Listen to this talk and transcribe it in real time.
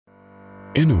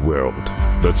In a world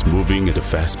that's moving at a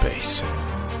fast pace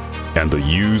and the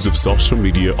use of social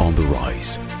media on the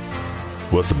rise,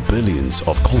 with billions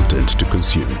of content to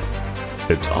consume,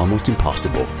 it's almost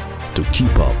impossible to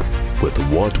keep up with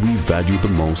what we value the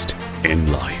most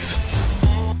in life.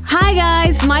 Hi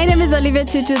guys, my name is Olivia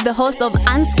Tutu, the host of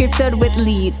Unscripted with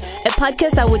Liv, a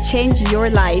podcast that will change your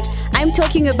life. I'm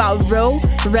talking about raw,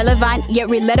 relevant, yet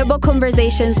relatable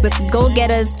conversations with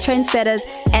go-getters, trendsetters,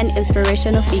 and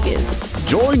inspirational figures.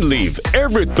 Join Liv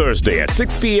every Thursday at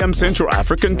 6 p.m. Central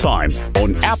African Time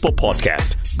on Apple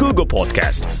Podcast, Google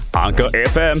Podcast, Anchor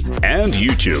FM, and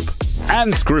YouTube.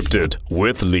 Unscripted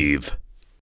with Liv.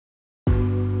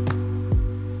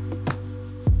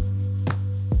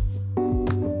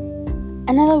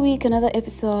 Another week, another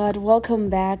episode. Welcome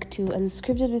back to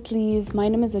Unscripted with Liv. My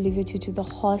name is Olivia Tutu, the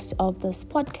host of this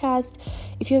podcast.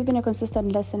 If you've been a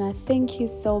consistent listener, thank you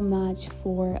so much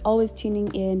for always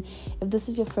tuning in. If this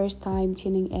is your first time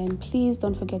tuning in, please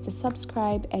don't forget to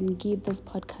subscribe and give this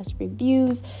podcast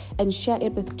reviews and share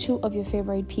it with 2 of your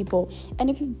favorite people. And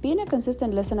if you've been a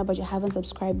consistent listener but you haven't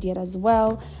subscribed yet as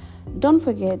well, don't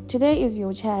forget, today is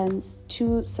your chance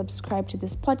to subscribe to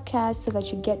this podcast so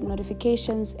that you get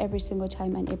notifications every single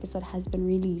time an episode has been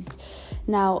released.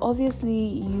 Now,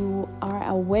 obviously, you are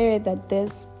aware that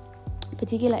this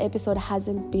particular episode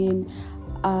hasn't been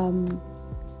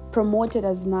promoted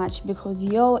as much because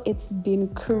it's been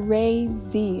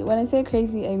crazy. When I say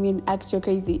crazy, I mean actual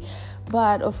crazy.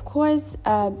 But of course,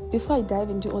 before I dive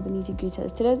into all the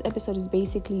nitty-gritties, today's episode is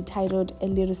basically titled A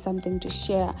Little Something to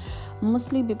Share,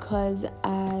 mostly because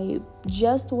I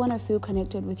just want to feel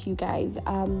connected with you guys.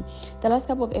 The last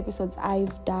couple of episodes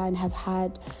I've done have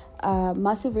had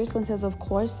massive responses, of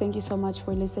course. Thank you so much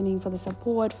for listening, for the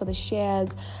support, for the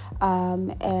shares,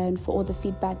 and for all the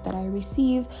feedback that I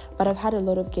receive. But I've had a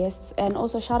lot of guests, and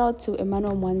also shout out to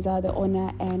Emmanuel Mwanza, the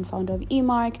owner and founder of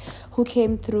eMark, who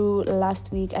came through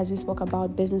last week as we spoke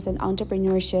about business and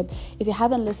entrepreneurship. If you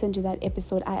haven't listened to that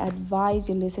episode, I advise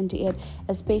you listen to it,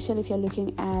 especially if you're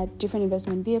looking at different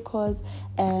investment vehicles,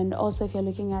 and also if you're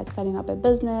looking at starting up a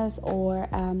business or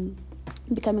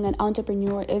becoming an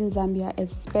entrepreneur in Zambia.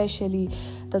 Especially,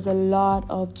 there's a lot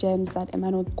of gems that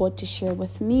Emmanuel got to share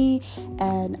with me,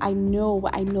 and I know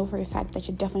for a fact that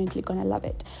you're definitely gonna love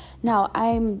it. Now,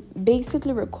 I'm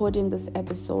basically recording this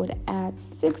episode at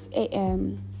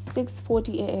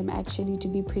 6:40 a.m. actually, to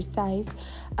be precise,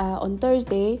 on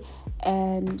Thursday.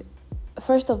 And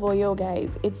first of all,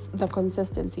 guys, it's the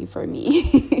consistency for me.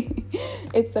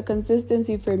 It's the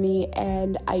consistency for me,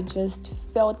 and I just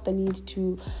felt the need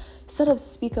to sort of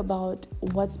speak about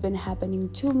what's been happening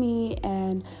to me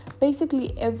and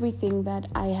basically everything that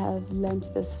I have learned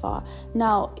this far.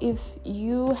 Now, if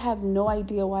you have no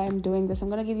idea why I'm doing this, I'm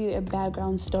going to give you a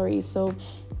background story. So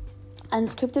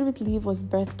Unscripted with Liv was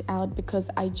birthed out because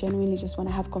I genuinely just want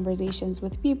to have conversations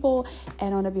with people,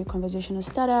 and I want to be a conversational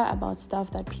starter about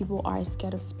stuff that people are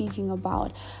scared of speaking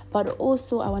about. But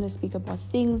also I want to speak about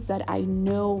things that I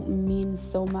know mean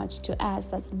so much to us.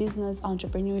 That's business,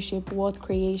 entrepreneurship, wealth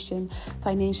creation,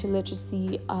 financial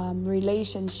literacy,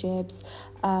 relationships,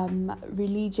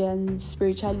 religion,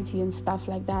 spirituality, and stuff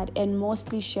like that. And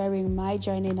mostly sharing my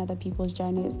journey and other people's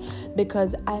journeys,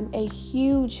 because I'm a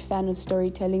huge fan of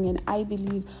storytelling, and I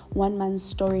believe one man's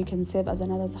story can serve as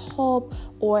another's hope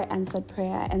or answered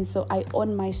prayer. And so I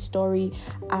own my story.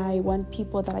 I want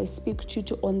people that I speak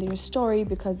to own their story,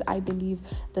 because I believe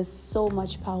there's so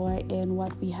much power in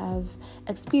what we have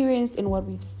experienced, in what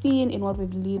we've seen, in what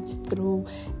we've lived through.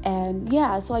 And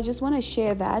so I just want to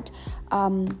share that.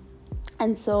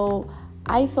 And so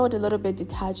I felt a little bit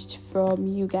detached from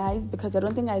you guys, because I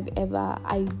don't think I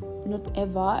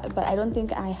don't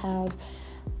think I have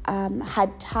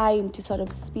had time to sort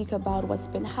of speak about what's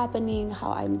been happening,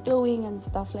 how I'm doing, and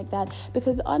stuff like that.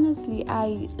 Because honestly,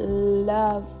 I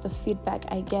love the feedback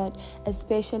I get,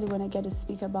 especially when I get to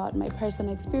speak about my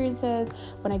personal experiences,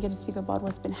 when I get to speak about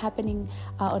what's been happening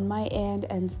on my end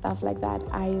and stuff like that.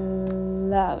 I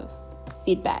love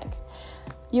feedback.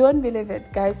 You won't believe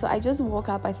it, guys. So I just woke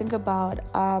up, I think about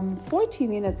 40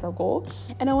 minutes ago,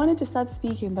 and I wanted to start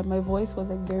speaking, but my voice was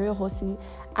like very hoarse.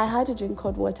 I had to drink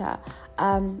cold water.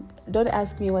 Don't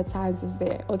ask me what science is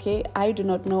there, okay? I do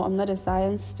not know. I'm not a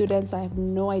science student, so I have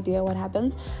no idea what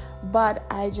happens. But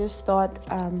I just thought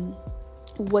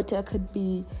water could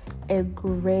be a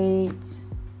great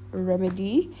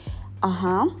remedy.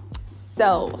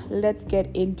 So let's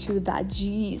get into that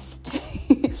gist.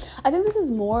 I think this is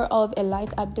more of a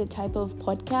life update type of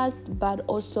podcast, but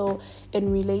also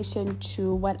in relation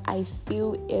to what I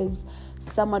feel is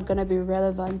somewhat going to be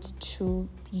relevant to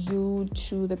you,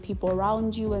 to the people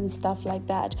around you and stuff like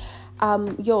that.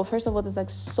 First of all, there's like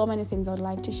so many things I would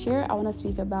like to share. I want to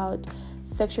speak about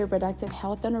sexual reproductive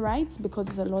health and rights, because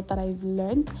there's a lot that I've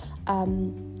learned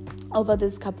over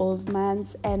this couple of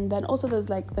months. And then also there's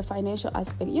like the financial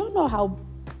aspect. You don't know how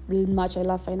much I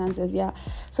love finances,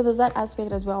 so there's that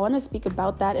aspect as well. I want to speak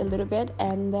about that a little bit.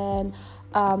 And then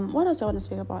what else I want to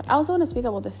speak about? I also want to speak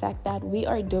about the fact that we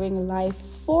are doing live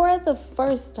for the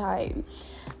first time,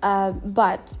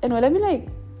 but anyway, let me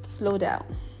slow down.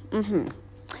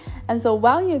 And so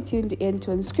while you're tuned in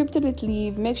to Unscripted with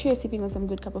Leave, make sure you're sipping on some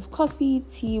good cup of coffee,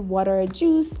 tea, water,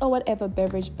 juice, or whatever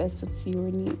beverage best suits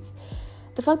your needs.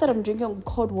 The fact that I'm drinking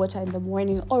cold water in the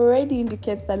morning already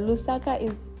indicates that Lusaka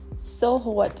is so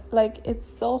hot.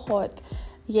 It's so hot.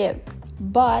 Yes.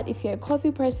 But if you're a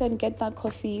coffee person, get that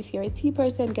coffee. If you're a tea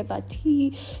person, get that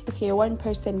tea. If you're a wine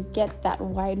person, get that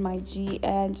wine, my G,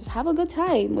 and just have a good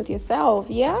time with yourself.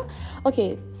 Yeah?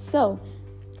 Okay, so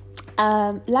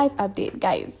life update,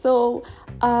 guys. So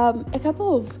a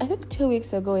couple of, I think 2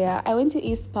 weeks ago, I went to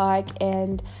East Park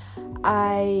and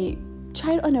I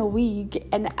tried on a wig,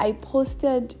 and I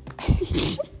posted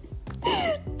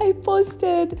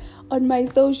on my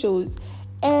socials.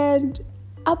 And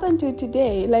up until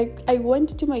today, I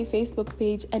went to my Facebook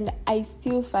page and I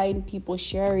still find people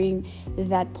sharing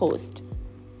that post.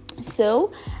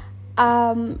 So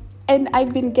and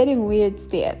I've been getting weird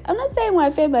stares. I'm not saying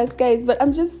we're famous, guys, but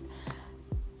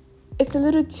it's a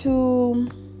little too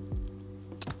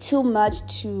much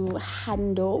to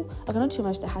handle. Okay, not too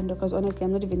much to handle, because honestly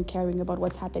I'm not even caring about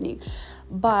what's happening.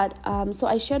 But so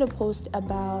I shared a post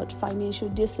about financial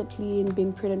discipline,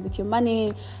 being prudent with your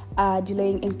money,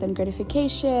 delaying instant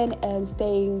gratification, and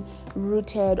staying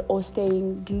rooted or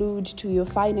staying glued to your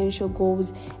financial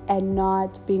goals, and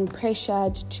not being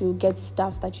pressured to get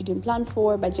stuff that you didn't plan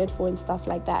for, budget for, and stuff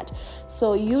like that.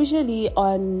 So usually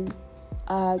on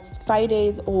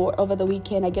Fridays or over the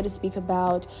weekend, I get to speak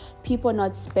about people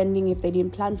not spending if they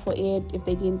didn't plan for it, if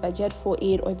they didn't budget for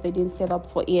it, or if they didn't save up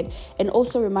for it, and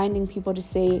also reminding people to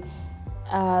say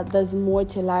there's more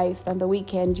to life than the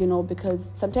weekend, because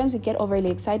sometimes you get overly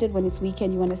excited when it's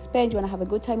weekend. You want to spend, you want to have a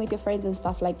good time with your friends and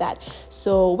stuff like that.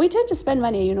 So we tend to spend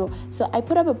money, So I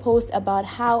put up a post about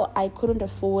how I couldn't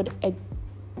afford a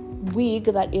wig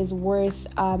that is worth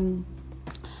I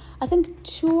think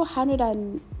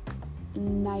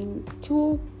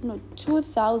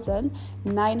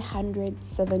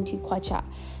 2,970 kwacha.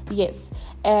 Yes.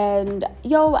 And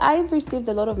I've received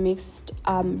a lot of mixed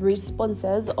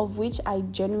responses, of which I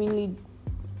genuinely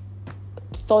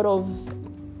thought of,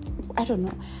 I don't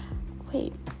know.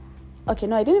 Wait. Okay,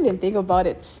 no, I didn't even think about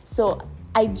it. So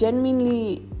I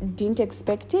genuinely didn't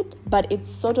expect it, but it's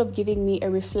sort of giving me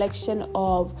a reflection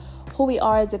of who we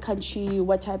are as a country,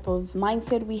 what type of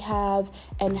mindset we have,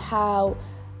 and how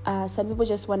some people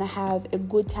just want to have a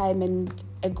good time and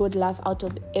a good laugh out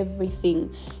of everything.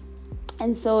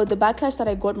 And so the backlash that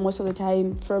I got most of the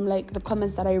time from the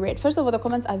comments that I read, first of all, the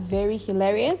comments are very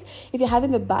hilarious. If you're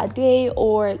having a bad day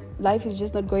or life is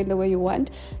just not going the way you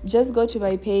want, just go to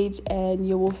my page and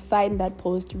you will find that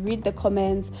post. Read the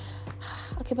comments.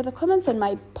 Okay, but the comments on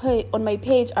my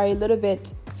page are a little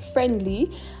bit friendly.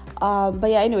 But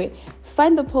anyway,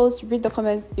 find the post, read the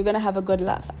comments, you're gonna have a good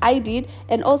laugh. I did.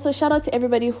 And also shout out to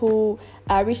everybody who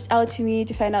reached out to me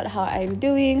to find out how I'm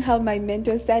doing, how my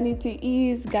mental sanity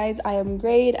is. Guys, I am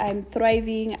great, I'm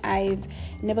thriving, I've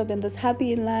never been this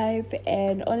happy in life,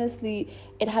 and honestly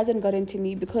it hasn't gotten to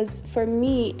me, because for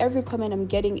me every comment I'm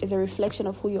getting is a reflection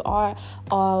of who you are,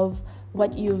 of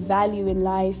what you value in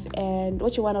life and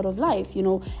what you want out of life,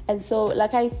 And so,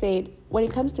 like I said, when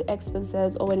it comes to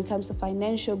expenses, or when it comes to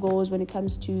financial goals, when it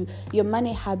comes to your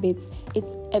money habits,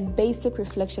 it's a basic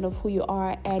reflection of who you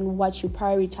are and what you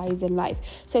prioritize in life.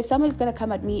 So if someone's going to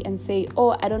come at me and say,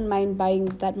 oh, I don't mind buying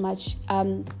that much,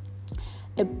 a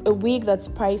wig that's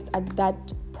priced at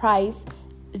that price,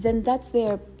 then that's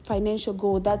their financial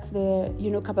goal, that's their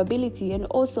capability. And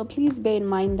also please bear in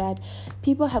mind that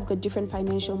people have got different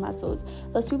financial muscles.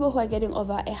 There's people who are getting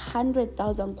over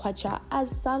 100,000 kwacha as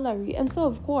salary, and so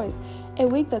of course a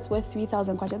wig that's worth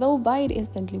 3,000 kwacha, they will buy it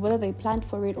instantly, whether they planned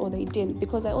for it or they didn't,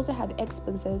 because I also have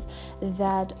expenses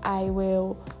that I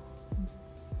will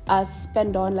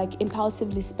spend on, like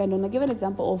impulsively spend on. I'll give an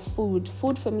example of food.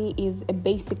 Food for me is a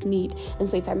basic need, and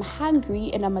so if I'm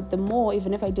hungry and I'm at the mall,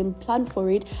 even if I didn't plan for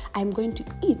it, I'm going to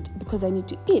eat because I need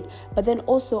to eat. But then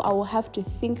also I will have to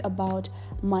think about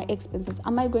my expenses.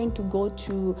 Am I going to go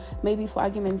to, maybe for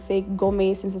argument's sake,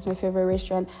 Gourmet, since it's my favorite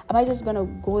restaurant? Am I just gonna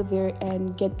go there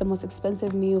and get the most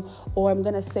expensive meal, or I'm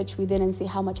gonna search within and see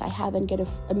how much I have and get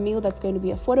a meal that's going to be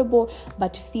affordable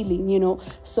but filling,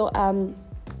 So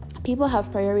people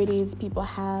have priorities. People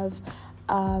have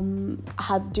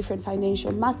different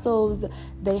financial muscles.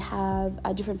 They have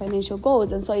different financial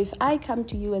goals. And so if I come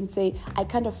to you and say, I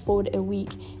can't afford a week,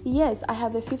 yes, I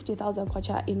have a 50,000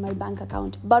 kwacha in my bank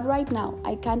account, but right now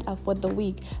I can't afford the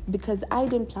week because I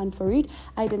didn't plan for it,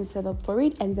 I didn't save up for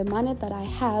it, and the money that I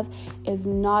have is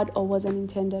not or wasn't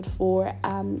intended for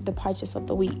the purchase of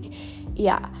the week.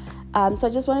 So I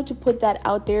just wanted to put that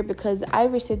out there because I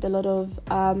received a lot of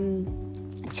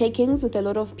check-ins with a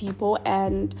lot of people,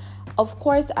 and of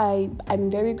course I'm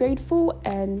very grateful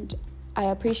and I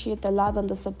appreciate the love and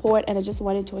the support, and I just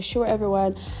wanted to assure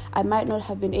everyone I might not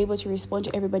have been able to respond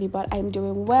to everybody, but I'm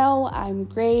doing well, I'm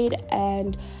great,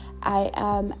 and I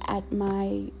am at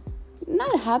my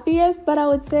not happiest, but I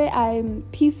would say I'm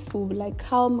peaceful, like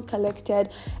calm, collected,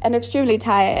 and extremely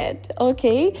tired.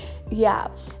 Okay,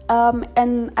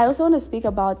 and I also want to speak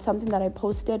about something that I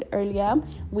posted earlier,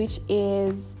 which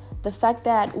is the fact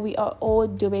that we are all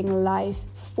doing life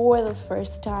for the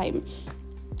first time.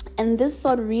 And this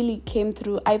thought really came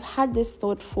through. I've had this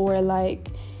thought for like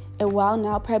a while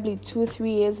now, probably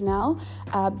 2-3 years now.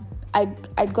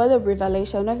 I got a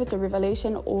revelation. I don't know if it's a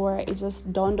revelation or it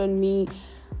just dawned on me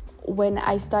when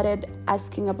I started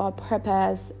asking about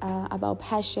purpose, about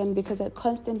passion, because I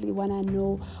constantly want to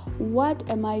know, what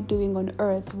am I doing on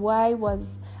earth? Why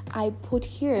was I put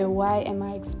here? Why am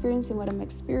I experiencing what I'm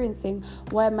experiencing?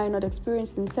 Why am I not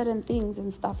experiencing certain things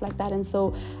and stuff like that? And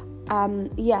so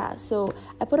so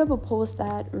I put up a post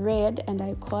that read, and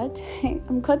I quote,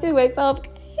 I'm quoting myself,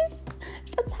 guys,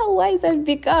 that's how wise I've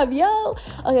become, yo.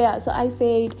 So I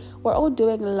said, we're all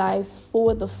doing life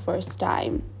for the first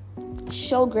time.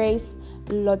 Show grace,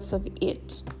 lots of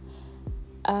it.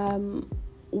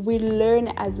 We learn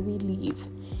as we live.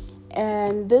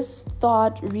 And this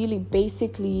thought really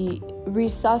basically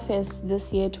resurfaced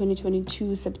this year,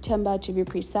 2022, September to be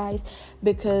precise,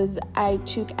 because I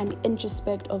took an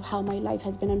introspect of how my life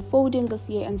has been unfolding this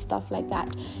year and stuff like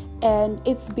that. And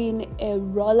it's been a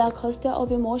roller coaster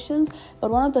of emotions.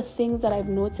 But one of the things that I've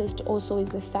noticed also is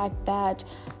the fact that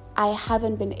I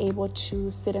haven't been able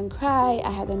to sit and cry.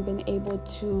 I haven't been able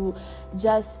to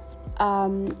just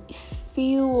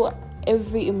feel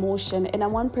every emotion. And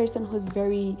I'm one person who's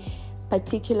very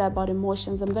particular about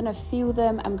emotions. I'm gonna feel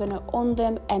them, I'm gonna own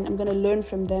them, and I'm gonna learn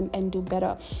from them and do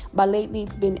better. But lately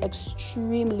it's been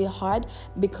extremely hard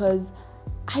because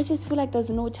I just feel like there's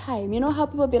no time. You know how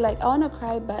people be like, I want to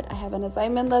cry, but I have an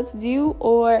assignment that's due,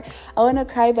 or I want to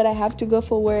cry, but I have to go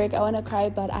for work. I want to cry,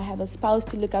 but I have a spouse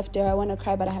to look after. I want to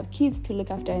cry, but I have kids to look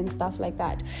after and stuff like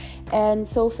that. And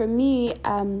so for me,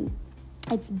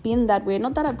 it's been that way.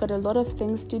 Not that I've got a lot of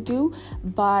things to do,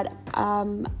 but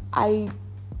I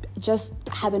just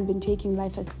haven't been taking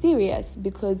life as serious,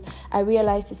 because I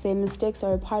realized to say mistakes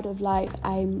are a part of life.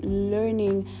 I'm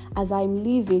learning as I'm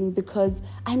living because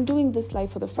I'm doing this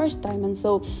life for the first time. And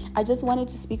so I just wanted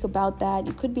to speak about that.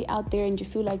 You could be out there and you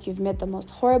feel like you've made the most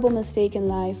horrible mistake in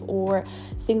life, or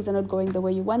things are not going the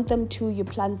way you want them to. You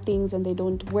plan things and they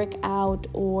don't work out,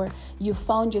 or you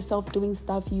found yourself doing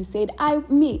stuff you said, I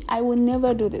will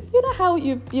never do this. You know how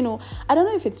I don't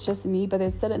know if it's just me, but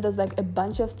there's like a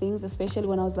bunch of things, especially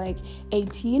when I was like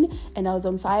 18 and I was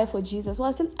on fire for Jesus.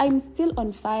 Well, I'm still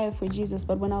on fire for Jesus,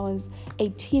 but when I was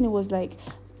 18, it was like,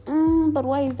 but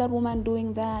why is that woman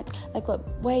doing that? Like,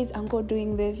 why is uncle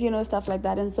doing this? Stuff like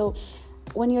that. And so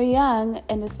when you're young,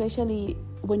 and especially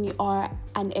when you are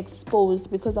unexposed,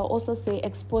 because I'll also say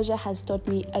exposure has taught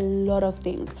me a lot of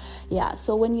things.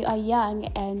 So when you are young,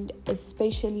 and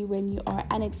especially when you are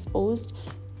unexposed,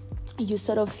 you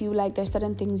sort of feel like there's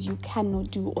certain things you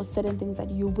cannot do, or certain things that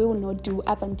you will not do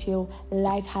up until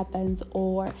life happens,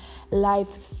 or life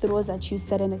throws at you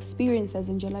certain experiences,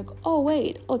 and you're like, oh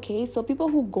wait, okay, so people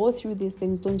who go through these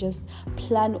things don't just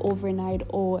plan overnight,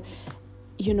 or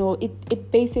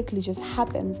it basically just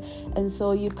happens. And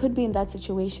so you could be in that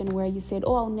situation where you said,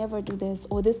 oh, I'll never do this,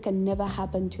 or this can never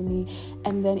happen to me,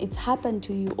 and then it's happened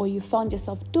to you, or you found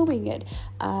yourself doing it.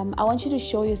 I want you to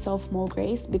show yourself more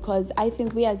grace, because I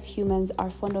think we as humans are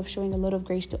fond of showing a lot of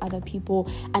grace to other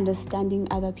people, understanding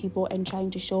other people, and trying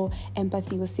to show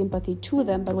empathy or sympathy to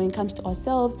them. But when it comes to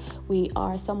ourselves, we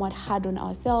are somewhat hard on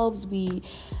ourselves. We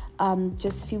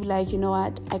just feel like, you know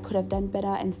what, I could have done better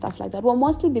and stuff like that. Well,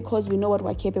 mostly because we know what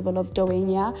we're capable of doing,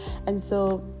 yeah, and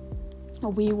so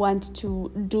we want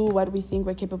to do what we think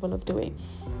we're capable of doing.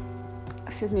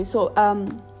 Excuse me. So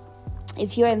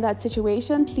if you're in that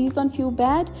situation, please don't feel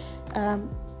bad. I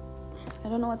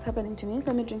don't know what's happening to me.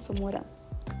 Let me drink some water.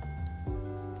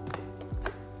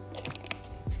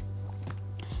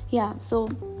 Yeah, so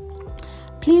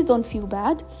please don't feel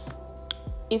bad.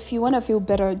 If you want to feel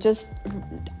better, just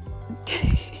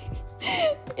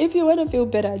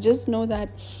know that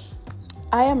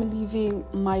I am living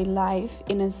my life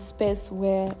in a space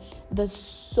where there's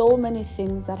so many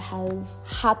things that have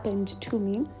happened to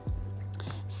me,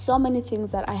 so many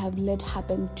things that I have let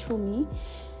happen to me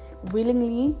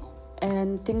willingly,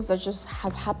 and things that just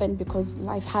have happened because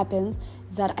life happens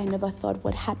that I never thought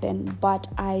would happen. But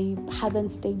I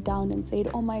haven't stayed down and said,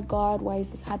 oh my God, why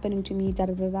is this happening to me,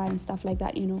 and stuff like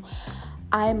that, you know.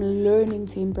 I'm learning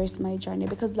to embrace my journey,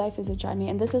 because life is a journey,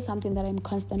 and this is something that I'm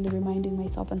constantly reminding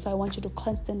myself. And so I want you to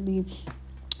constantly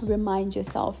remind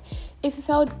yourself. If you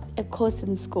failed a course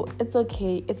in school, it's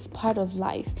okay, it's part of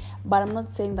life. But I'm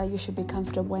not saying that you should be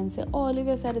comfortable and say, oh,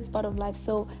 Olivia said it's part of life,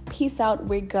 so peace out,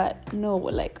 we're good. No,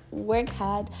 like, work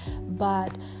hard,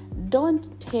 but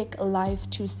don't take life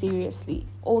too seriously.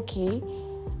 Okay,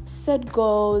 set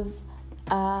goals,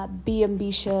 be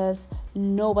ambitious,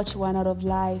 know what you want out of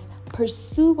life,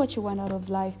 pursue what you want out of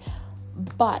life,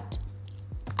 but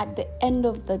at the end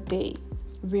of the day,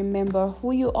 remember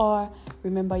who you are,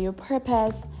 remember your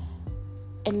purpose,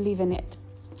 and live in it.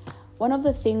 One of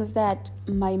the things that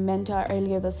my mentor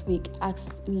earlier this week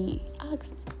asked,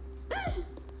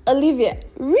 Olivia,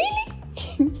 really?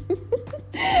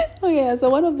 Okay, so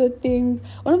one of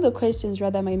the questions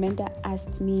rather my mentor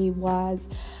asked me was,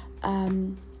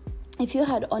 if you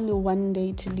had only one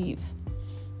day to live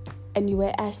and you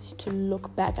were asked to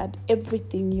look back at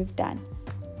everything you've done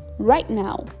right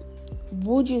now,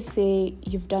 would you say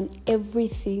you've done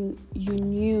everything you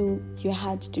knew you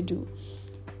had to do?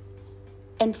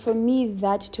 And for me,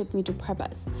 that took me to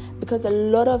purpose, because a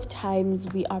lot of times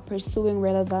we are pursuing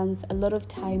relevance. A lot of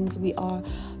times we are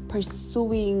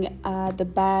pursuing the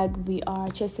bag. We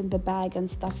are chasing the bag and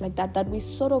stuff like that, that we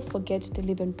sort of forget to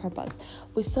live in purpose.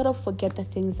 We sort of forget the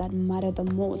things that matter the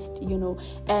most, you know.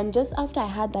 And just after I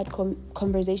had that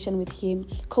conversation with him,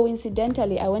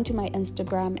 coincidentally, I went to my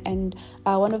Instagram, and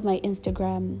one of my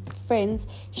Instagram friends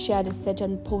shared a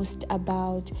certain post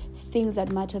about things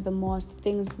that matter the most,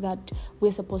 things that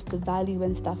we're supposed to value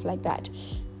and stuff like that.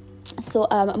 So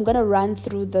I'm gonna run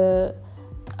through the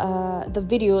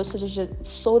video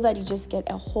so that you just get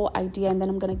a whole idea, and then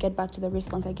I'm gonna get back to the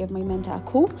response I gave my mentor.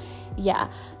 Cool?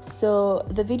 Yeah. So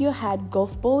the video had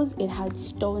golf balls, it had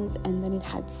stones, and then it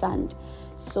had sand.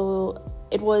 So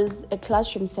it was a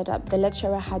classroom setup. The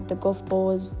lecturer had the golf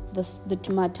balls, the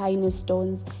tiny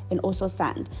stones, and also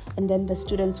sand. And then the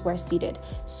students were seated.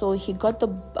 So he got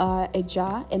a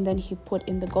jar, and then he put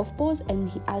in the golf balls, and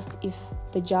he asked if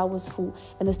the jar was full.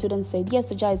 And the students said, yes,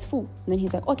 the jar is full. And then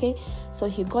he's like, okay. So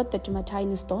he got the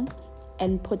tiny stones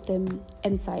and put them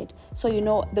inside. So, you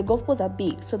know, the golf balls are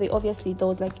big. So there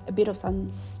was like a bit of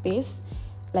some space,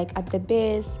 like at the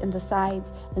base and the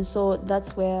sides. And so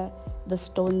that's where the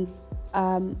stones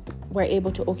were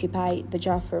able to occupy the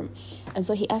jar firm. And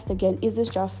so he asked again, is this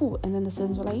jar full? And then the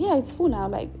students were like, yeah, it's full now,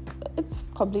 like it's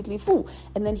completely full.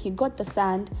 And then he got the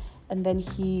sand, and then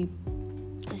he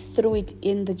threw it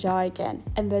in the jar again,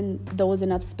 and then there was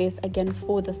enough space again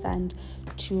for the sand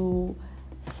to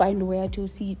find where to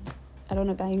sit. I don't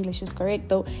know if that English is correct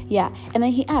though. Yeah. And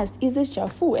then he asked, is this jar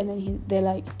full? And then they're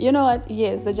like, you know what?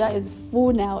 Yes, the jar is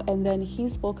full now. And then he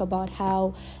spoke about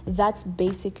how that's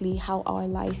basically how our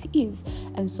life is.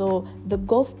 And so the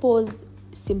golf balls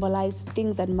symbolize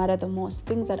things that matter the most,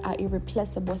 things that are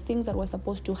irreplaceable, things that we're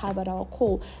supposed to have at our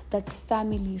core. That's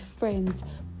family, friends,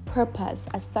 purpose,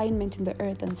 assignment in the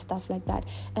earth, and stuff like that.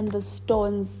 And the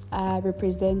stones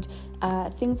represent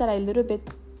things that are a little bit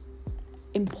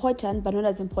important, but not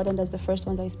as important as the first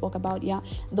ones I spoke about. Yeah,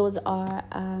 those are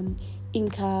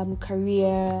income,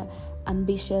 career,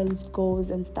 ambitions, goals,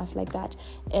 and stuff like that.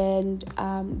 And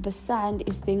the sand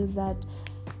is things that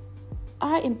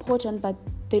are important, but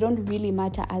they don't really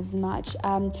matter as much.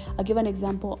 I'll give an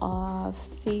example of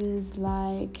things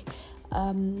like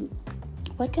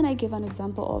what can I give an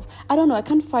example of? I don't know. I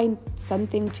can't find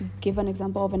something to give an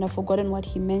example of, and I've forgotten what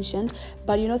he mentioned.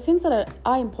 But, you know, things that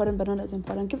are important but not as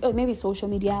important. Maybe social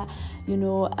media, you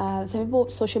know. Some people,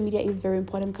 social media is very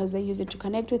important because they use it to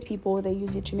connect with people. They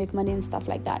use it to make money and stuff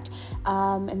like that.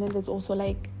 And then there's also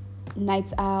like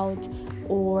nights out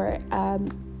or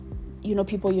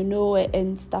people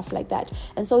and stuff like that.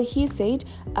 And so he said,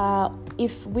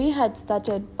 if we had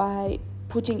started by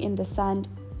putting in the sand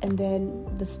and then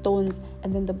the stones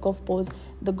and then the golf balls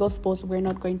were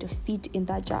not going to fit in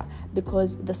that jar,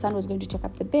 because the sand was going to take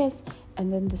up the base,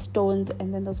 and then the stones,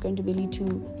 and then there's going to be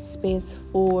little space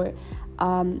for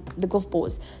the golf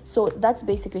balls. So that's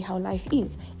basically how life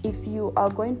is. If you are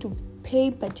going to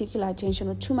pay particular attention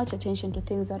or too much attention to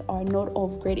things that are not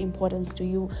of great importance to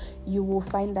you, you will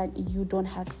find that you don't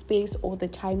have space or the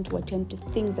time to attend to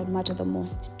things that matter the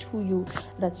most to you.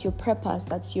 That's your purpose,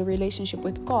 that's your relationship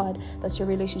with God, that's your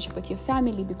relationship with your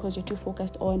family, because you're too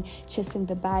focused on chasing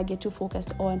the bag, you're too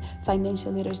focused on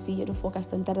financial literacy, you're too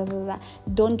focused on da-da-da-da.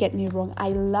 Don't get me wrong, I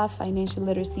love financial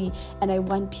literacy, and I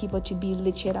want people to be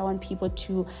literate. I want people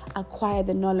to acquire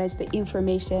the knowledge, the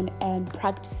information, and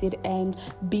practice it and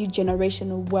be generational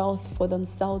wealth for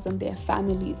themselves and their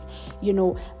families,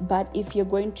 but if you're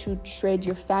going to trade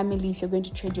your family, if you're going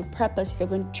to trade your purpose, if you're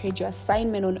going to trade your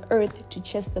assignment on earth to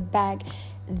chase the bag,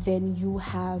 then you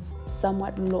have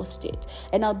somewhat lost it.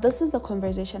 And now this is the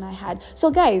conversation I had. So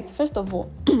guys, first of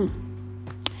all,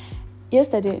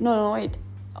 yesterday,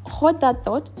 hold that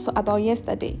thought. So about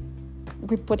yesterday,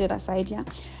 we put it aside, yeah.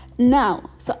 Now,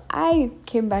 so I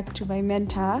came back to my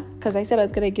mentor because I said I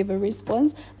was going to give the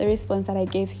response that I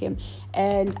gave him.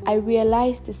 And I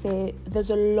realized to say there's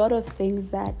a lot of things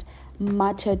that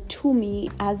matter to me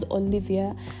as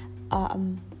Olivia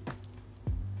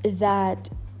that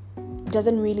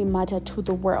doesn't really matter to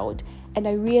the world. And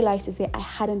I realized to say I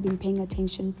hadn't been paying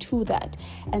attention to that.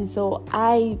 And so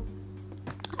I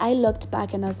looked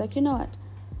back and I was like, you know what?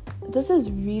 This is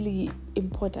really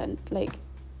important. Like,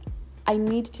 I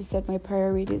need to set my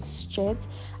priorities straight.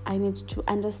 I need to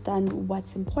understand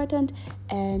what's important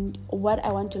and what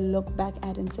I want to look back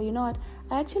at and say, you know what,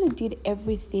 I actually did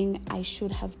everything I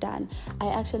should have done. I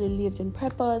actually lived in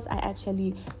purpose. I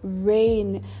actually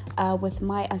reign with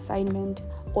my assignment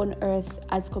on earth,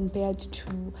 as compared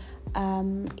to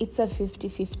it's a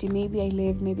 50-50. Maybe I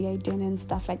lived, maybe I didn't,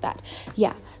 stuff like that.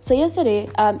 Yeah. So yesterday,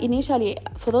 initially,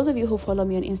 for those of you who follow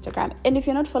me on Instagram, and if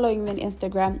you're not following me on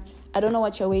Instagram, I don't know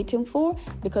what you're waiting for,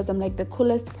 because I'm like the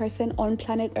coolest person on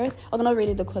planet Earth. I'm not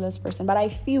really the coolest person, but I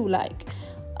feel like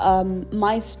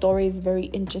my story is very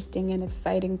interesting and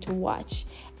exciting to watch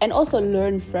and also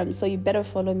learn from. So you better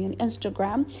follow me on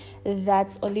Instagram.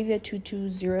 That's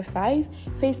Olivia2205.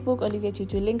 Facebook,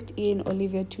 Olivia22. LinkedIn,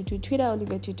 Olivia22. Twitter,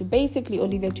 Olivia22. Basically,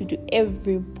 Olivia22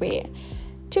 everywhere.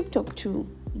 TikTok too.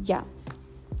 Yeah.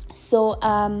 So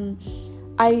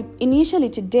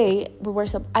today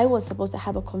I was supposed to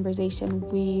have a conversation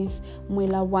with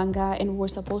Mwila Wanga, and we were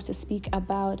supposed to speak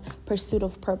about pursuit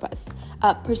of purpose,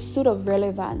 pursuit of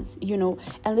relevance,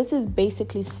 and this is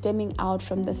basically stemming out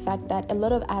from the fact that a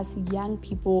lot of us young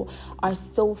people are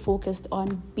so focused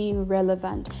on being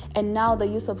relevant, and now the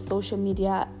use of social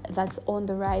media that's on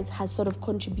the rise has sort of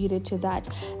contributed to that.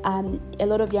 A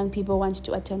lot of young people want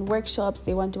to attend workshops,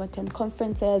 they want to attend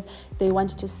conferences, they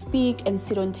want to speak and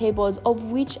sit on tables,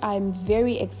 of which I'm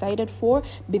very excited for,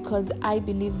 because I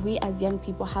believe we as young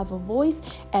people have a voice,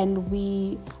 and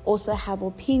we also have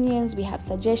opinions, we have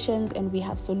suggestions, and we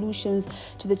have solutions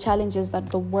to the challenges that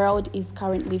the world is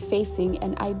currently facing.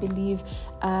 And I believe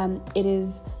it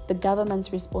is the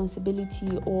government's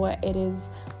responsibility, or it is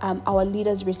our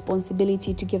leaders'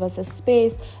 responsibility to give us a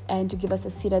space and to give us a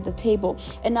seat at the table.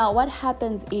 And now what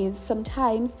happens is,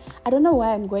 sometimes, I don't know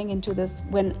why I'm going into this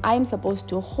when I'm supposed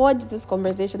to hold this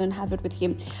conversation and have it with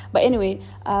him. But anyway,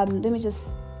 let me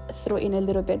just throw in a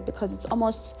little bit, because it's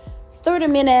almost 30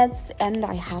 minutes and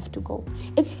I have to go.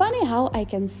 It's funny how I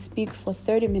can speak for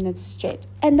 30 minutes straight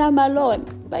and I'm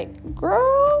alone. Like,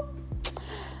 girl,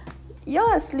 you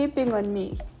are sleeping on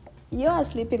me. I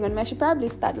should probably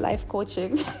start life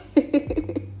coaching.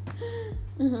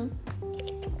 Mm-hmm.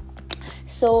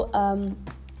 So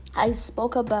I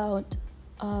spoke about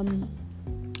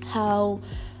how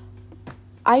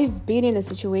I've been in a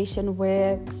situation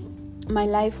where my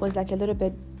life was like a little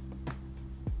bit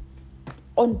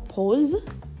on pause.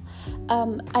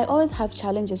 I always have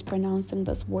challenges pronouncing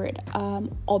this word,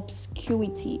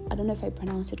 obscurity. I don't know if I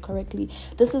pronounce it correctly.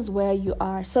 This is where you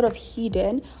are sort of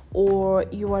hidden, or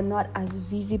you are not as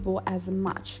visible as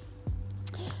much.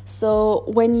 So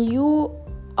when you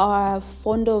are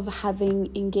fond of having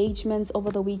engagements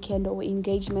over the weekend or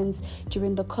engagements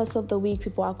during the course of the week,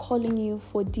 people are calling you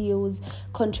for deals,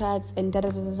 contracts, and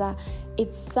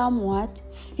it somewhat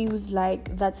feels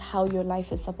like that's how your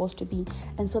life is supposed to be.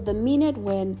 And so the minute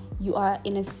when you are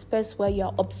in a space where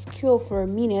you're obscure for a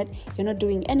minute, you're not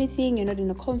doing anything, you're not in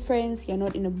a conference, you're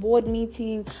not in a board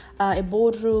meeting, a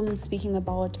boardroom speaking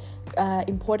about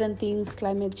important things,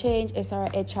 climate change,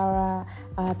 SRHR,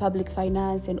 public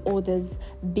finance, and all those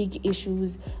big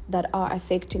issues that are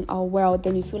affecting our world,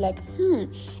 then you feel like,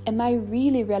 am I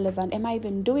really relevant? Am I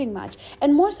even doing much?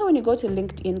 And more so when you go to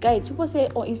LinkedIn, guys, people say,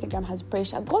 oh, Instagram has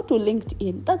pressure. Go to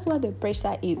LinkedIn. That's where the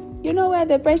pressure is. You know where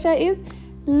the pressure is?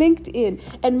 LinkedIn.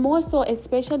 And more so,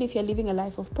 especially if you're living a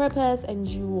life of purpose and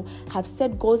you have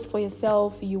set goals for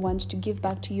yourself, you want to give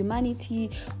back to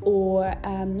humanity, or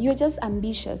you're just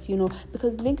ambitious,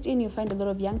 because LinkedIn, you find a lot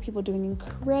of young people doing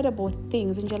incredible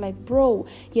things, and you're like, bro,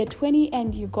 you're 20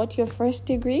 and you got your first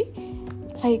degree.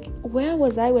 Like, where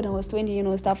was I when I was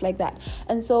 20? Stuff like that.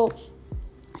 And so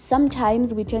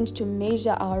sometimes we tend to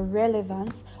measure our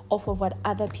relevance off of what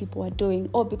other people are doing.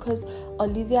 Or because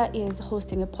Olivia is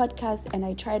hosting a podcast and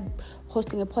I tried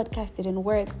hosting a podcast, didn't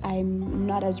work, I'm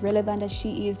not as relevant as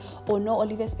she is. Or no,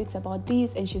 Olivia speaks about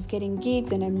this and she's getting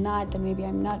gigs and I'm not, then maybe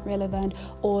I'm not relevant.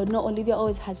 Or no, Olivia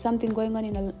always has something going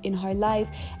on in her life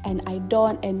and I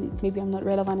don't, and maybe I'm not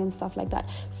relevant and stuff like that.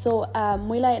 So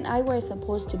Mwila and I were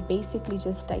supposed to basically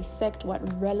just dissect what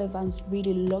relevance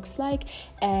really looks like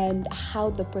and how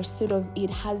the pursuit of it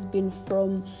has been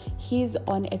from his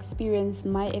own experience,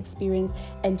 my experience,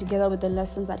 and together with the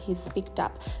lessons that he's picked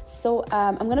up. So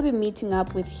I'm going to be meeting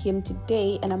up with him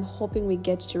today and I'm hoping we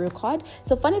get to record.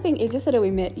 So funny thing is, yesterday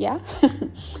we met,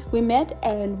 we met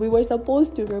and we were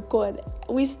supposed to record.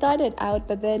 We started out,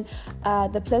 but then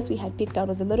the place we had picked out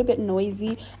was a little bit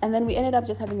noisy, and then we ended up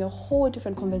just having a whole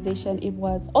different conversation. It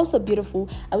was also beautiful.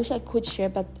 I wish I could share,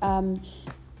 but I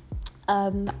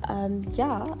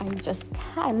just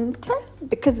can't,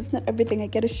 because it's not everything I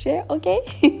get to share,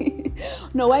 okay?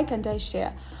 No, why can't I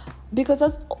share? Because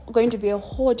that's going to be a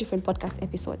whole different podcast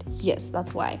episode. Yes,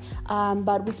 that's why.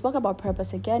 But we spoke about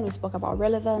purpose again. We spoke about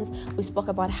relevance. We spoke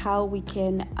about how we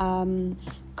can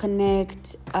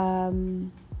connect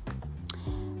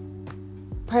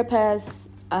purpose,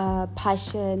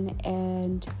 passion,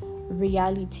 and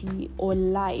reality or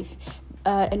life.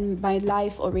 And by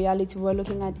life or reality, we're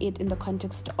looking at it in the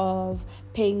context of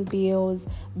paying bills,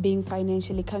 being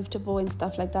financially comfortable and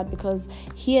stuff like that, because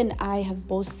he and I have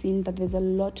both seen that there's a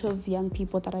lot of young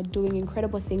people that are doing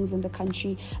incredible things in the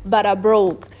country but are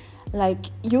broke. Like,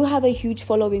 you have a huge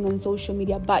following on social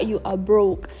media but you are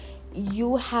broke.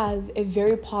 You have a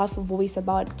very powerful voice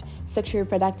about sexual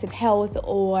reproductive health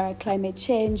or climate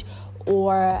change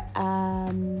or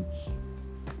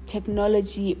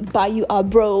technology, but you are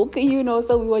broke,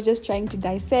 so we were just trying to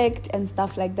dissect and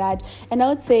stuff like that. And I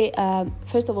would say,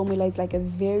 first of all, Mila is like a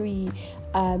very,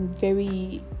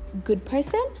 very good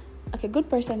person. Okay, good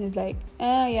person is like,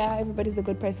 yeah, everybody's a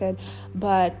good person,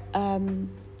 but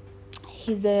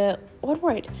he's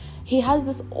he has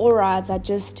this aura that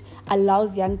just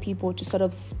allows young people to sort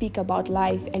of speak about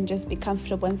life and just be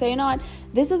comfortable and say, you know what,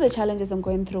 these are the challenges I'm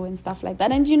going through and stuff like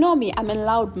that. And you know me, I'm a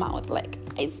loud mouth, like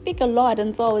I speak a lot,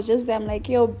 and so I was just there, I'm like,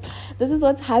 yo, this is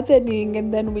what's happening.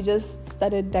 And then we just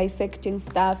started dissecting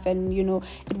stuff, and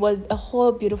it was a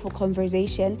whole beautiful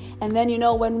conversation. And then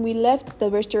when we left the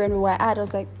restaurant we were at, I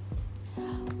was like,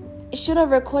 I should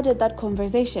have recorded that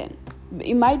conversation.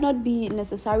 It might not be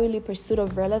necessarily pursuit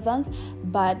of relevance,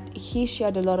 but he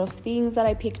shared a lot of things that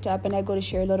I picked up, and I got to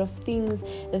share a lot of things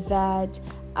that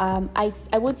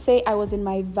I would say I was in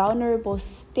my vulnerable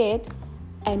state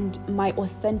and my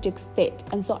authentic state,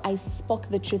 and so I spoke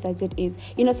the truth as it is.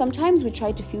 Sometimes we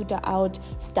try to filter out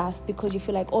stuff because you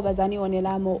feel like, oh, bazani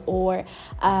onelamo, or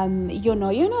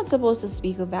you're not supposed to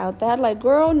speak about that, like,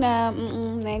 girl, nah,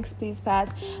 next, please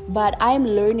pass. But I'm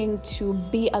learning to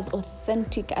be as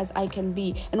authentic as I can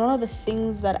be, and one of the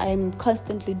things that I'm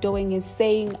constantly doing is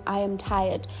saying I am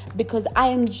tired, because I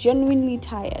am genuinely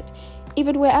tired. If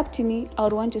it were up to me, I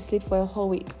would want to sleep for a whole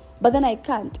week. But then I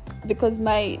can't, because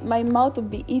my mouth would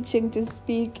be itching to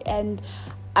speak and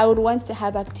I would want to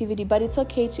have activity. But it's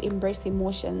okay to embrace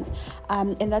emotions.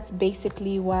 And that's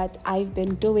basically what I've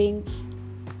been doing.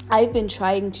 I've been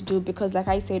trying to do, because like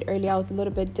I said earlier, I was a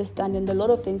little bit distant and a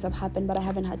lot of things have happened, but I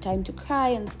haven't had time to cry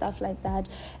and stuff like that.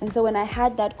 And so when I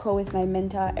had that call with my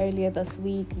mentor earlier this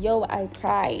week, I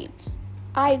cried,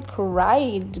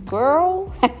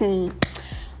 girl.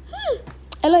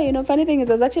 Hello, funny thing is,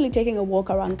 I was actually taking a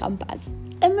walk around campus,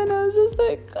 and then I was just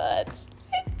like, God.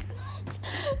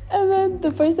 And then the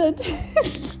person,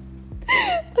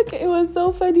 okay, it was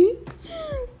so funny,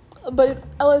 but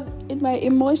I was in my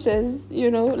emotions,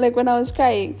 like when I was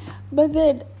crying. But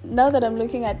then now that I'm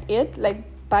looking at it, like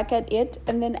back at it,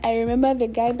 and then I remember the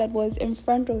guy that was in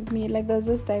front of me, like there was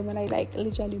this time when I like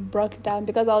literally broke down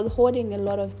because I was holding a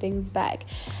lot of things back,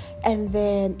 and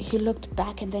then he looked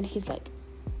back and then he's like,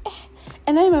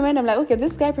 And then in my mind, I'm like, okay,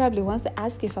 this guy probably wants to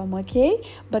ask if I'm okay,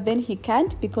 but then he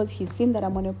can't because he's seen that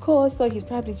I'm on a call. So he's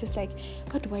probably just like,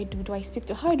 what do I do? Do I speak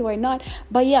to her? Do I not?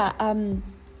 But yeah,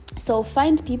 so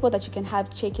find people that you can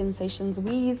have check-in sessions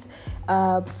with,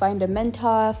 find a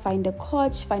mentor, find a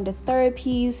coach, find a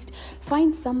therapist,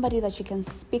 find somebody that you can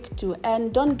speak to.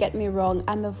 And don't get me wrong,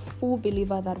 I'm a full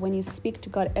believer that when you speak to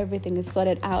God, everything is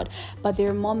sorted out. But there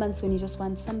are moments when you just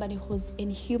want somebody who's in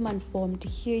human form to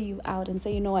hear you out and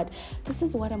say, you know what, this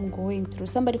is what I'm going through.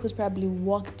 Somebody who's probably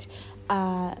walked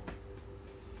through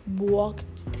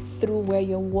where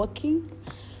you're walking,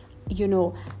 you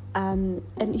know. And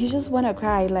you just want to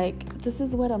cry, like, this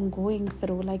is what I'm going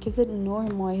through. Like, is it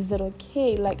normal? Is it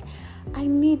okay? Like, I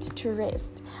need to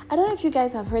rest. I don't know if you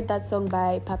guys have heard that song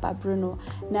by Papa Bruno.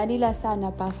 Nadila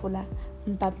sana pafula.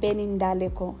 Mpapeni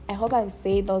ndaleko. I hope I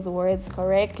say those words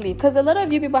correctly, because a lot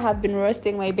of you people have been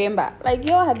roasting my bemba. Like,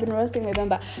 you have been roasting my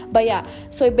bemba. But yeah,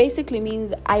 so it basically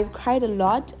means I've cried a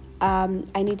lot. I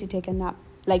need to take a nap,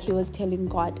 like he was telling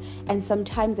God. And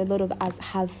sometimes a lot of us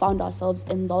have found ourselves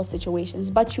in those situations,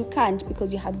 but you can't,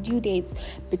 because you have due dates,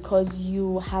 because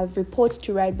you have reports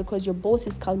to write, because your boss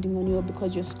is counting on you,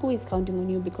 because your school is counting on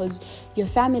you, because your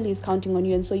family is counting on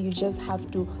you. And so you just have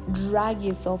to drag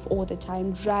yourself all the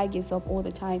time.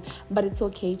 But it's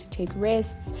okay to take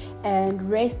rests, and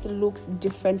rest looks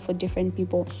different for different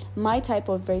people. My type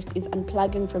of rest is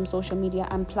unplugging from social media,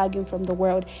 unplugging from the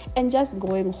world, and just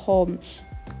going home.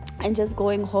 And just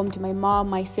going home to my mom,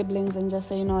 my siblings, and just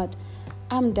say, you know what,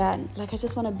 I'm done. Like, I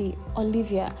just want to be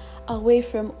Olivia, away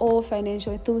from all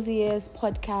financial enthusiasts,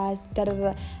 podcasts,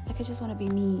 Like, I just want to be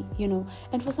me, you know.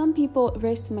 And for some people,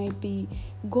 rest might be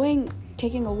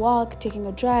taking a walk, taking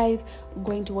a drive,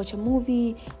 going to watch a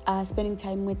movie, spending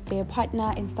time with their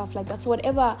partner and stuff like that. So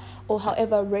whatever or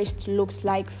however rest looks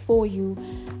like for you,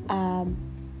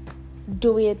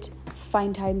 do it.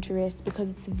 Find time to rest,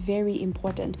 because it's very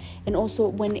important. And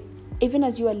also, even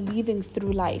as you are living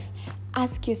through life,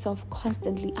 ask yourself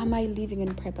constantly, am I living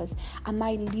in purpose? Am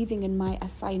I living in my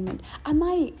assignment?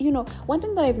 One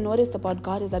thing that I've noticed about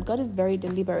God is that God is very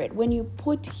deliberate. When you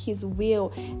put his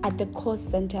will at the core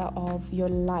center of your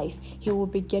life, he will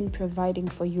begin providing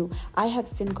for you. I have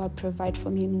seen God provide for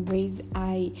me in ways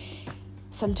I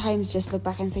sometimes just look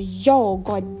back and say, yo,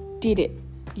 God did it.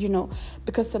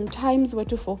 Because sometimes we're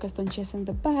too focused on chasing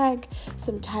the bag.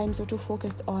 Sometimes we're too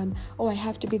focused on, I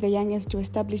have to be the youngest to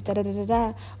establish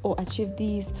or achieve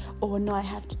these, or no, I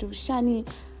have to do shani.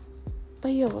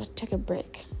 But take a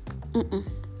break.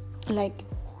 Like,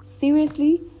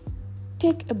 seriously,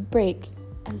 take a break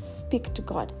and speak to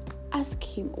God. Ask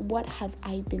him, what have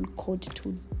I been called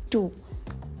to do?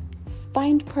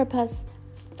 Find purpose,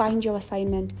 find your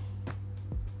assignment,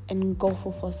 and go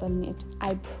for force on it.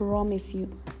 I promise you,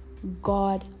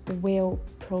 God will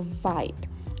provide,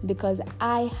 because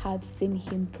I have seen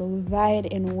him provide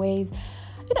in ways,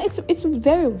 it's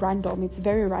very random. It's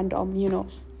very random,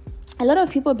 A lot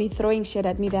of people be throwing shit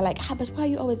at me. They're like, but why are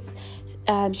you always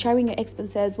sharing your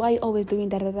expenses? Why are you always doing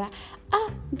da-da-da?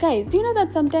 Guys, do you know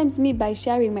that sometimes me, by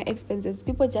sharing my expenses,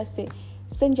 people just say,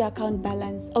 send your account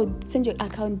balance, or send your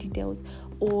account details,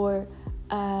 or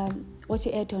what's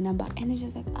your Airtel number? And it's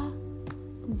just like,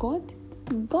 God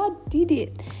did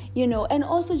it, and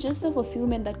also just the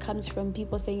fulfillment that comes from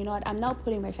people saying, you know what, I'm now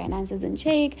putting my finances in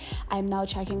check, I'm now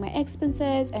tracking my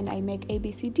expenses, and I make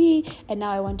ABCD, and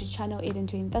now I want to channel it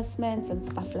into investments and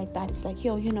stuff like that. It's like,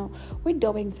 we're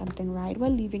doing something right, we're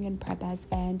living in purpose,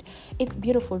 and it's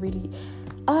beautiful, really.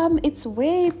 It's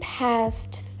way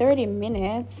past 30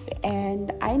 minutes,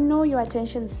 and I know your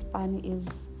attention span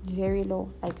is very low,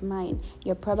 like mine.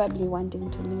 You're probably wanting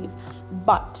to leave,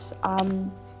 but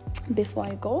before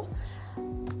I go,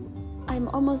 I'm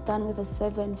almost done with a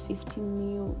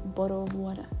 750ml bottle of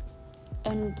water.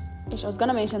 And I was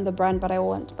gonna mention the brand, but I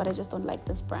won't. But I just don't like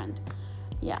this brand.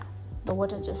 Yeah, the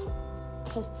water just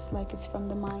tastes like it's from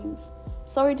the mines.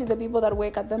 Sorry to the people that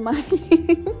work at the mines.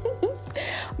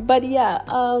 But yeah,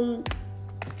 I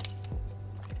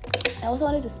also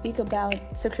wanted to speak about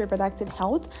sexual reproductive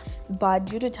health, but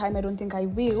due to time, I don't think I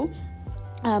will.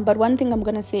 But one thing I'm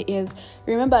going to say is,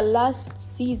 remember last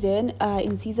season,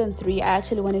 in season 3, I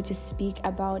actually wanted to speak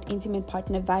about intimate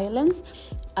partner violence.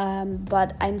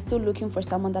 But I'm still looking for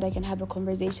someone that I can have a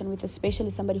conversation with,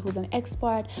 especially somebody who's an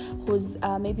expert, who's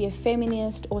maybe a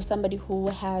feminist, or somebody who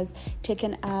has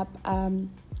taken up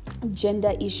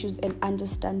gender issues and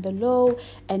understand the law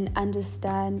and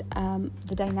understand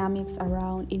the dynamics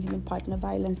around intimate partner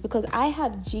violence, because I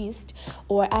have gist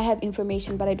or I have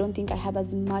information, but I don't think I have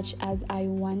as much as I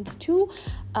want to.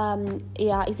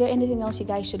 Is there anything else you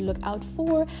guys should look out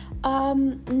for?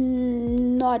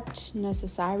 Not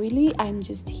necessarily. I'm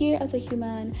just here as a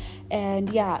human, and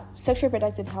sexual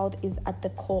reproductive health is at the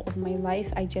core of my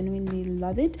life. I genuinely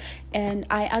love it, and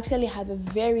I actually have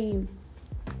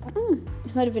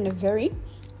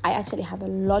I actually have a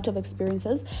lot of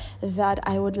experiences that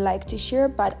I would like to share,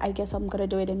 but I guess I'm gonna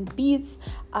do it in beats.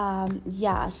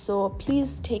 So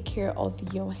please take care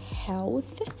of your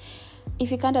health.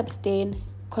 If you can't abstain,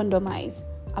 condomize.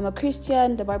 I'm a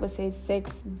Christian. The Bible says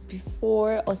sex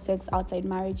before or sex outside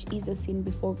marriage is a sin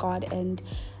before God and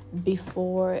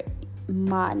before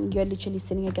man. You're literally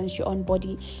sinning against your own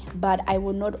body. But I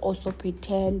will not also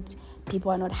pretend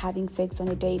people are not having sex on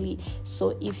a daily.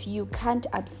 So if you can't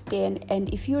abstain,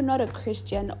 and if you're not a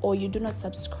Christian or you do not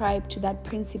subscribe to that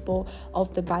principle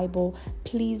of the Bible,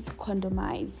 please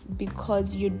condomize,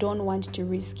 because you don't want to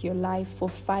risk your life for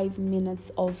 5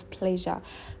 minutes of pleasure.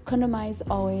 Condomize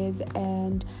always,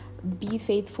 and be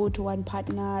faithful to one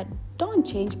partner. Don't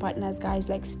change partners, guys.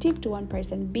 Like, stick to one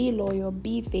person, be loyal,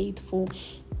 be faithful.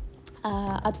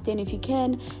 Abstain if you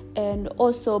can, and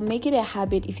also make it a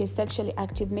habit. If you're sexually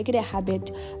active, make it a habit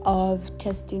of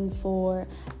testing for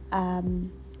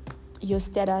your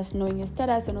status, knowing your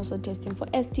status, and also testing for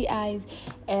STIs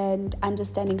and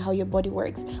understanding how your body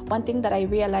works. One thing that I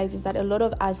realize is that a lot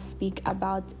of us speak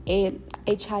about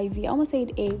HIV. I almost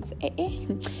said AIDS.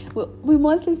 We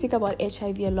mostly speak about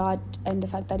HIV a lot, and the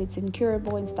fact that it's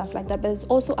incurable and stuff like that. But there's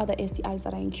also other STIs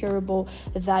that are incurable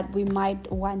that we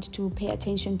might want to pay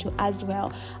attention to as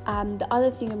well. The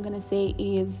other thing I'm gonna say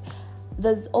is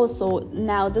there's also,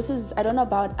 now this is, I don't know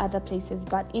about other places,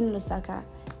 but in Lusaka,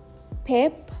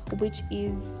 PEP, which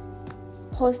is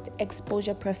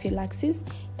post-exposure prophylaxis,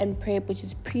 and PrEP, which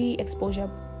is pre-exposure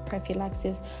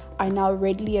prophylaxis, are now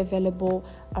readily available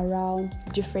around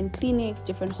different clinics,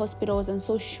 different hospitals. And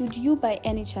so should you by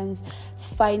any chance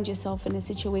find yourself in a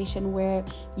situation where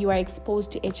you are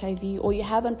exposed to HIV, or you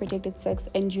have unprotected sex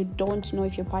and you don't know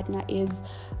if your partner is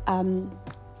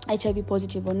HIV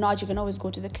positive or not, you can always go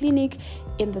to the clinic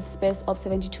in the space of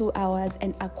 72 hours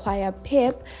and acquire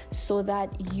PEP, so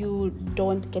that you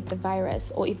don't get the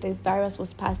virus, or if the virus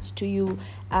was passed to you,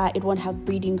 it won't have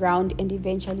breeding ground, and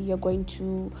eventually you're going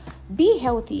to be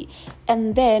healthy.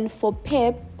 And then for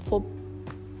PEP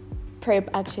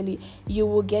actually, you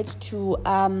will get to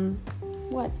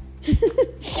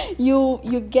you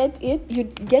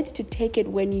get to take it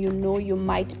when you know you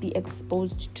might be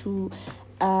exposed to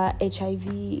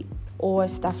HIV or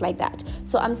stuff like that.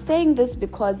 So I'm saying this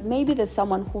because maybe there's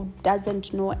someone who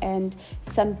doesn't know, and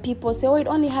some people say, oh, it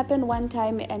only happened one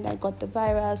time and I got the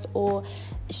virus. Or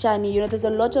Shani, there's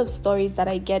a lot of stories that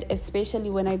I get,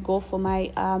 especially when I go for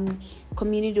my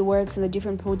community works and the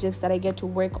different projects that I get to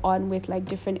work on with like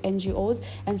different NGOs.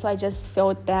 And so I just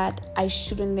felt that I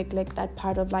shouldn't neglect that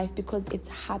part of life because it's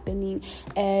happening.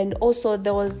 And also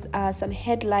there was some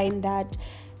headline that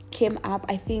came up,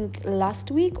 I think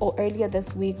last week or earlier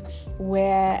this week,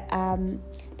 where there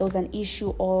was an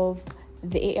issue of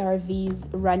the ARVs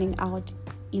running out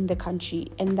in the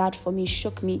country, and that for me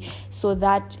shook me. So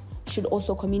that should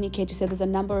also communicate to say there's a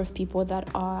number of people that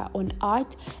are on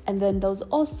art, and then there's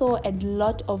also a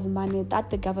lot of money that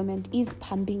the government is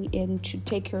pumping in to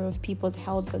take care of people's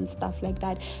health and stuff like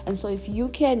that. And so if you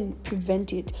can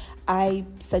prevent it, I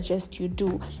suggest you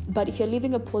do. But if you're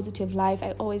living a positive life,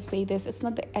 I always say this, it's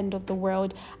not the end of the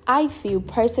world. I feel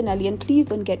personally, and please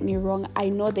don't get me wrong, I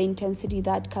know the intensity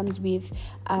that comes with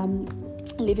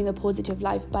living a positive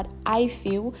life, but I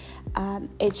feel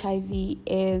HIV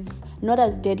is not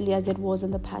as deadly as it was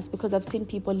in the past, because I've seen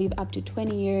people live up to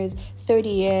 20 years, 30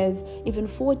 years, even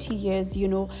 40 years.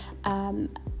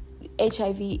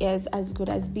 HIV is as good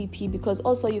as BP, because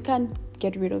also you can't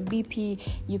get rid of BP,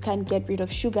 you can't get rid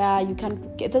of sugar,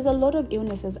 there's a lot of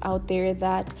illnesses out there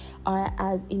that are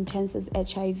as intense as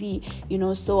HIV,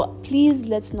 so please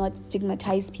let's not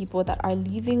stigmatize people that are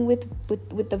living with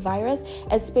the virus,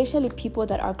 especially people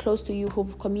that are close to you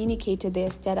who've communicated their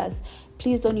status.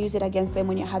 Please don't use it against them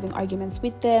when you're having arguments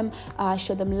with them.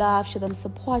 Show them love, show them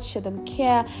support, show them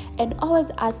care, and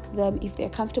always ask them if they're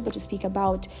comfortable to speak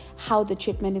about how the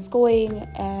treatment is going.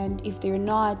 And if they're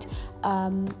not,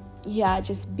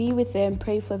 just be with them,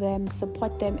 pray for them,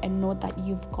 support them, and know that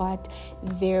you've got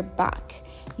their back.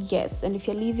 Yes, and if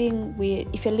you're living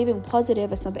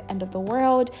positive, it's not the end of the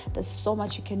world. There's so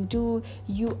much you can do.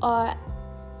 You are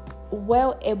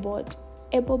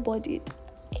able-bodied.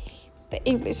 The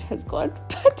English has gone,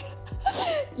 but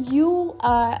You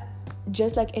are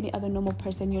just like any other normal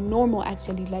person. You're normal,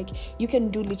 actually. Like, you can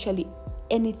do literally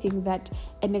anything that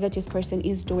a negative person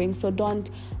is doing. So don't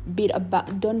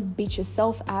beat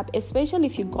yourself up, especially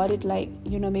if you got it, like,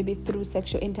 you know, maybe through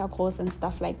sexual intercourse and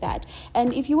stuff like that.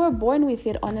 And if you were born with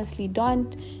it, honestly,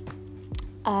 don't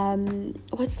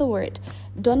what's the word,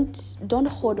 don't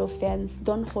hold offense,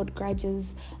 don't hold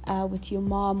grudges with your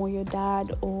mom or your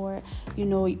dad or, you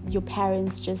know, your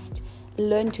parents. Just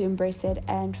learn to embrace it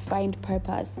and find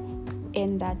purpose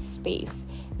in that space,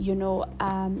 you know.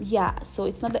 So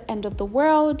it's not the end of the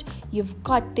world. You've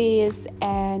got this,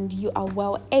 and you are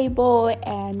well able,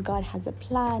 and God has a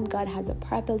plan, God has a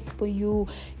purpose for you.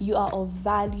 You are of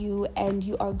value, and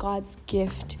you are God's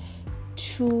gift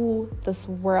to this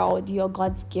world. You're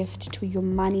God's gift to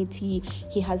humanity.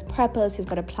 He has purpose, He's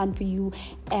got a plan for you,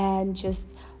 and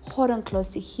just hold on close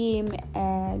to Him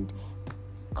and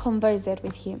converse it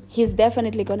with Him. He's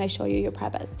definitely gonna show you your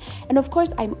purpose. And of course,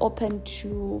 I'm open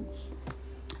to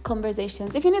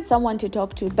conversations if you need someone to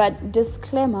talk to. But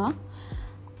disclaimer,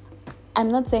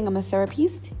 I'm not saying I'm a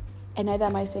therapist, and neither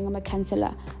am I saying I'm a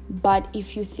counselor. But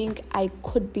if you think I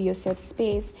could be your safe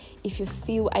space, if you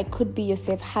feel I could be your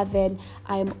safe haven,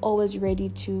 I am always ready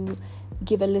to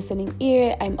give a listening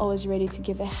ear. I'm always ready to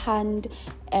give a hand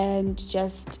and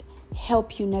just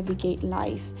help you navigate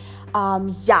life.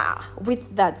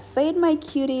 With that said, my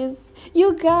cuties,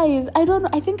 you guys, I don't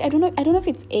know if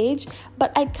it's age,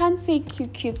 but I can't say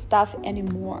cute stuff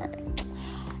anymore.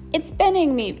 It's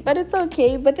spinning me, but it's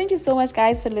okay. But thank you so much,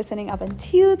 guys, for listening up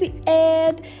until the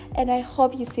end. And I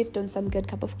hope you sipped on some good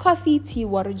cup of coffee, tea,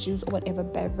 water, juice, or whatever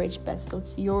beverage best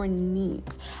suits your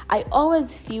needs. I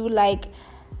always feel like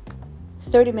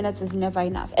 30 minutes is never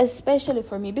enough, especially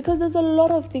for me, because there's a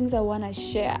lot of things I want to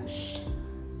share.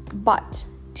 But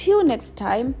till next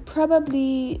time,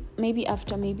 probably maybe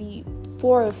after 4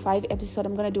 or 5 episodes,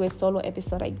 I'm going to do a solo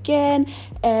episode again.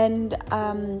 And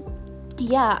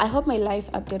I hope my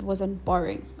life update wasn't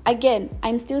boring. Again,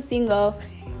 I'm still single.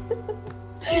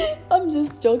 I'm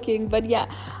just joking. But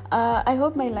I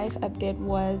hope my life update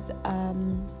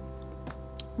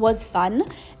was fun,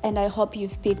 and I hope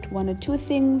you've picked 1 or 2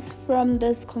 things from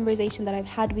this conversation that I've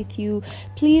had with you.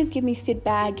 Please give me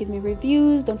feedback, give me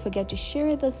reviews. Don't forget to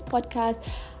share this podcast.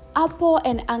 Apple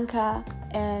and Anchor,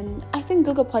 and I think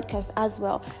Google Podcast as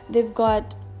well, they've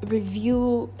got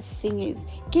review thingies.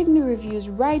 Give me reviews,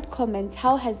 write comments.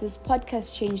 How has this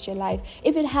podcast changed your life?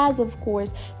 If it has, of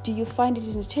course, do you find it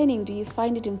entertaining? Do you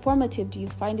find it informative? Do you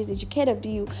find it educative?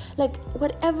 Do you like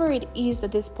whatever it is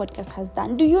that this podcast has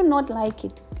done? Do you not like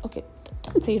it? Okay,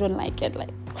 don't say you don't like it.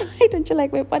 Like, why don't you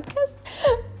like my podcast?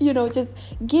 You know, just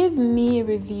give me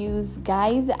reviews,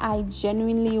 guys. I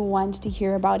genuinely want to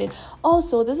hear about it.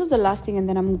 Also, this is the last thing, and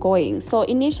then I'm going. So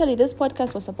initially, this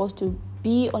podcast was supposed to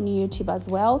be on YouTube as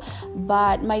well,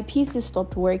 but my PC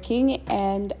stopped working,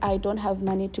 and I don't have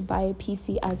money to buy a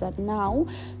PC as at now.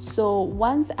 So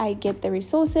once I get the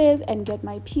resources and get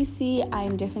my PC,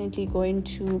 I'm definitely going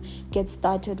to get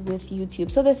started with YouTube.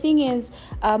 So the thing is,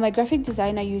 my graphic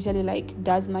designer usually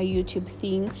does my YouTube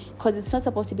thing, because it's not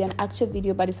supposed to be an actual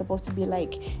video, but it's supposed to be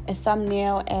like a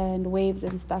thumbnail and waves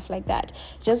and stuff like that,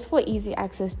 just for easy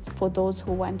access for those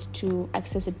who want to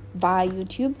access it via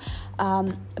YouTube.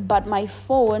 But my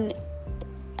phone,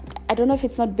 I don't know if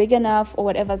it's not big enough or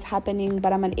whatever's happening,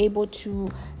 but I'm unable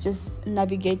to just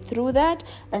navigate through that.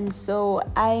 And so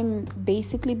I'm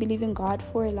basically believing God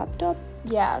for a laptop.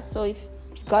 So if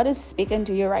God is speaking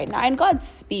to you right now, and God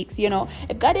speaks, you know,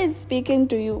 if God is speaking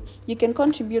to you, you can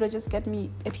contribute or just get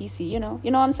me a PC, you know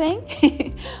what I'm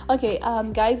saying? Okay,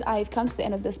 guys, I've come to the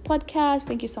end of this podcast.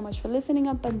 Thank you so much for listening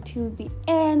up until the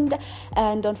end,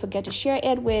 and don't forget to share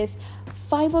it with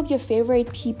 5 of your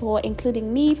favorite people,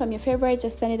 including me. From your favorite,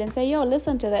 just send it and say, yo,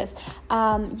 listen to this.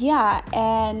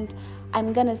 And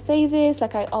I'm gonna say this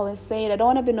like I always say it. I don't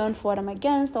want to be known for what I'm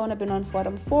against. I want to be known for what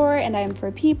I'm for, and I am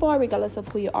for people regardless of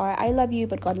who you are. I love you,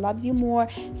 but God loves you more.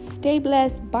 Stay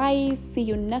blessed. Bye. See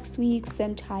you next week,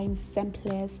 same time, same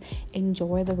place.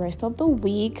 Enjoy the rest of the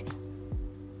week.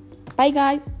 Bye,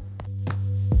 guys.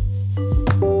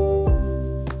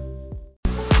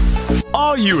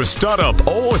 Are you a startup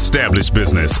or established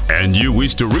business and you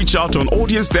wish to reach out to an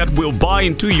audience that will buy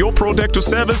into your product or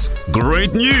service?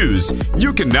 Great news!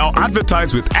 You can now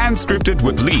advertise with Unscripted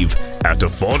with Leave at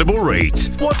affordable rates.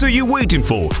 What are you waiting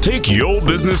for? Take your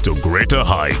business to greater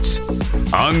heights.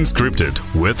 Unscripted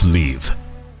with Leave.